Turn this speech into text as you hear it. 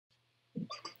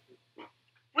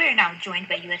are now joined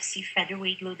by UFC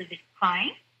featherweight Ludovit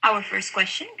Klein. Our first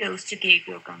question goes to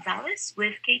Gabriel Gonzalez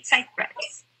with Kate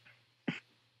Press.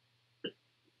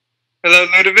 Hello,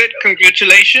 Ludovit.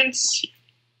 Congratulations.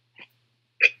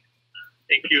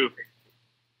 Thank you.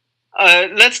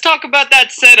 Let's talk about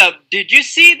that setup. Did you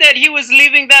see that he was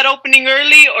leaving that opening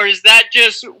early, or is that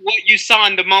just what you saw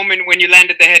in the moment when you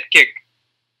landed the head kick?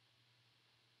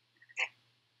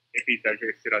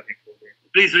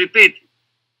 Please repeat.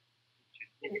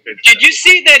 Did you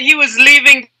see that he was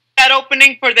leaving that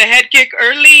opening for the head kick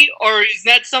early, or is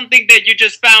that something that you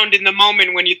just found in the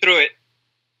moment when you threw it?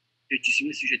 Či si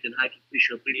myslíš, že ten high kick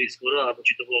prišiel príliš skoro, alebo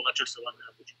či to bolo načasované,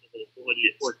 alebo či to bolo v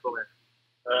pohode?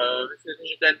 Myslím si,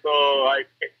 že tento high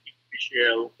kick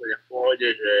prišiel úplne v pohode,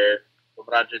 že som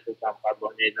rád, že to tam padlo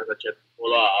hneď na začiatku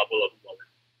kola a bolo vybavené.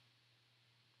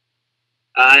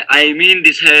 I mean,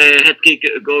 this head kick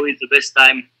go is the best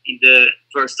time in the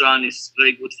first round. Is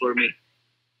very good for me.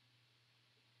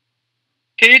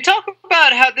 Can you talk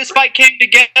about how this fight came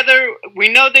together? We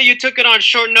know that you took it on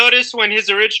short notice when his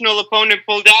original opponent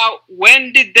pulled out. When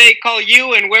did they call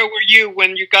you, and where were you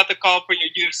when you got the call for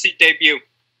your UFC debut?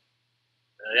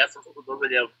 Ja som sa to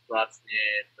dozvedel vlastne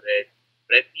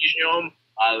pred týždňom,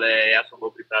 ale ja som bol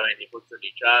pripravený po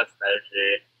celý čas,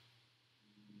 takže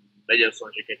vedel som,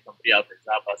 že keď som prijal ten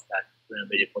zápas, tak budem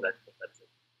vedieť podať 100%.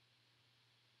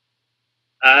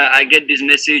 I get this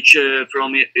message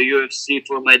from UFC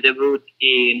for my debut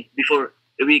before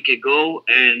a week ago,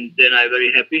 and then I'm very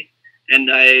happy, and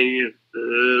I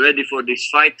ready for this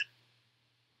fight,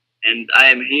 and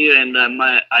I am here, and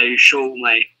I show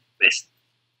my best.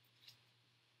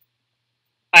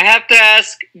 I have to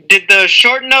ask, did the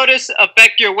short notice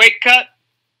affect your weight cut?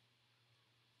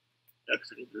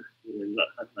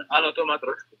 Áno, to ma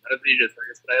trošku mrzí, že som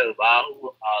nespravil váhu,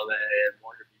 ale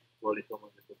môže byť kvôli tomu,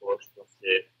 že to bolo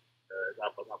proste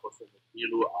zápas na poslednú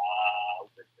chvíľu a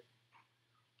úplne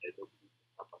je to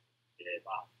zápas, kde je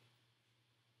váha.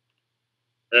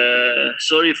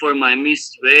 Sorry for my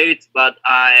missed weight, but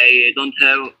I don't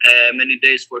have many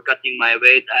days for cutting my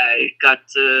weight. I cut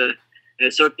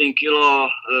 13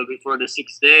 kilo before the 6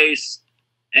 days,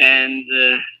 and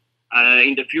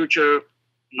in the future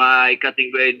my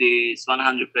cutting weight is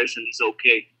 100% is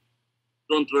okay.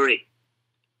 Don't worry.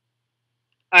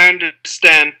 I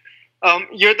understand.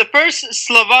 You're the first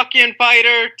Slovakian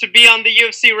fighter to be on the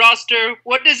UFC roster.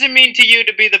 What does it mean to you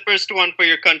to be the first one for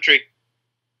your country?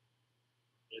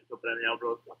 Je to pre mňa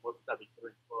obrovská podsta byť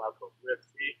prvým Slovákom v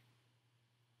UFC.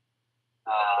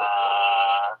 A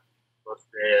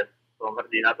proste som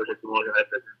hrdý na to, že tu môžem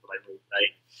reprezentovať moju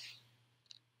krajinu.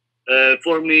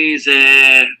 For me, it's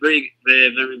a very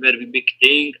big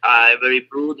thing. I'm very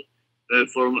proud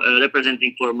for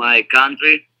representing for my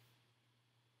country.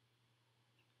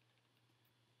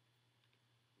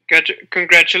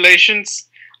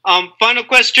 Congratulations. Final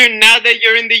question. Now that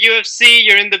you're in the UFC,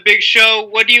 you're in the big show.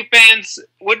 What do you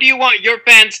want your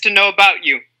fans to know about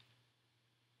you?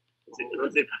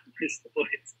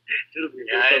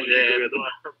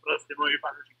 Proste moji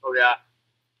fanúšikovia,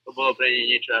 to bolo pre nich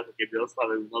niečo, ako keby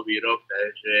oslavili nový rok,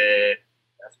 takže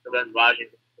ja si to len vážim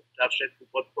za všetku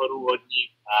podporu od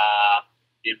nich a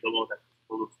idem domov tak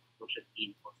spolu so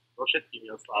všetkými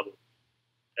oslavili.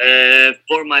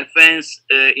 For my fans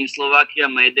in Slovakia,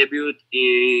 my debut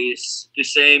is the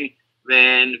same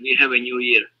when we have a new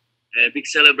year. A big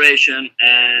celebration,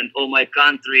 and all my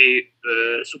country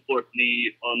support me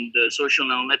on the social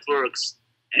networks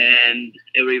and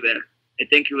everywhere. I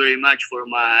thank you very much for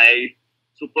my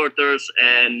supporters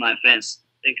and my fans.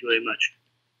 Thank you very much.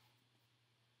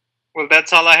 Well,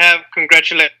 that's all I have.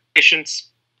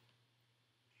 Congratulations.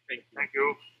 Thank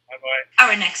you. Bye-bye.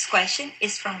 Our next question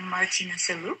is from Martina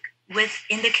Seluk with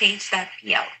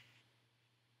InTheCage.pl.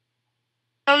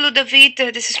 Hello, Ludovit.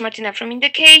 This is Martina from In the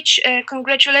Cage.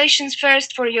 Congratulations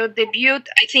first for your debut.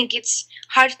 I think it's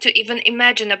hard to even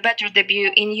imagine a better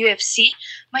debut in UFC.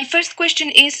 My first question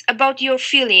is about your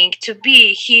feeling to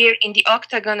be here in the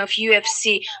octagon of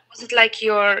UFC. Was it like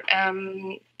your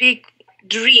big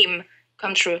dream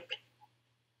come true?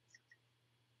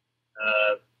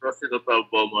 Proste toto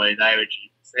bol môj najväčší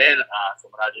sen a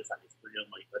som rád, že sa mi splnil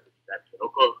mojich 25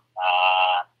 rokov a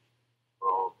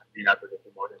som hrdý na to, že tu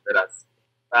môžem teraz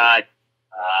stať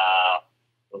a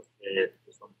proste,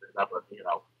 že som ten zápas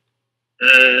vyhral.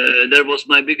 That was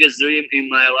my biggest dream in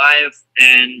my life,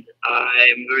 and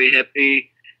I'm very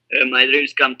happy. My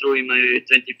dreams come true in my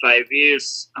 25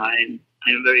 years. I'm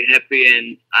very happy,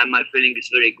 and my feeling is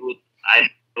very good. I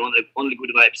have only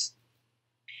good vibes.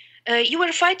 You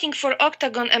were fighting for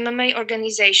Octagon MMA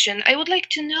organization. I would like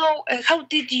to know how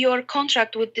did your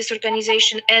contract with this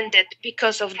organization ended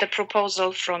because of the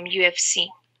proposal from UFC?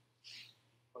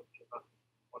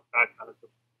 stať, ale to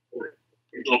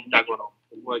oktagonom.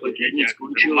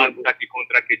 Mám taký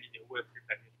kontrakt, keď ide UFC,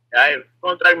 tak ja,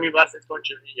 kontrakt mi vlastne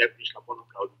skončil hneď, ak prišla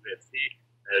ponuka od UFC,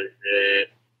 že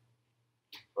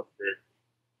proste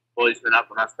boli sme na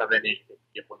to nastavení, že keď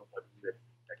je ponuka od UFC,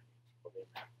 tak poviem.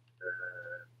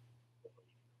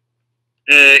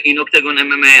 In Octagon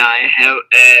MMA, I have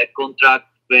a contract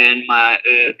when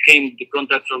the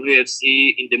contract from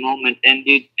UFC in the moment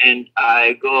ended, and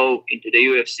I go into the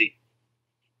UFC.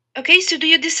 Okay, so do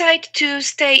you decide to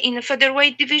stay in a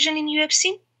featherweight division in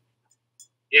UFC?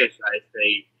 Yes, I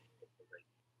stay.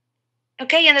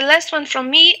 Okay, and the last one from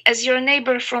me, as your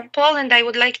neighbor from Poland, I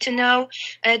would like to know,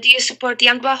 do you support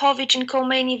Jan Blachowicz in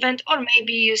co-main event, or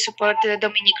maybe you support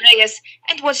Dominic Reyes,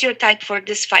 and what's your type for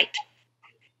this fight?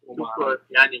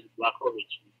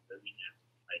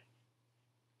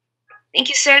 Thank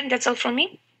you, sir. That's all from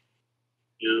me.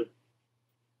 You.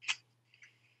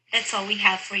 That's all we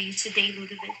have for you today,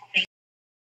 Ludovit.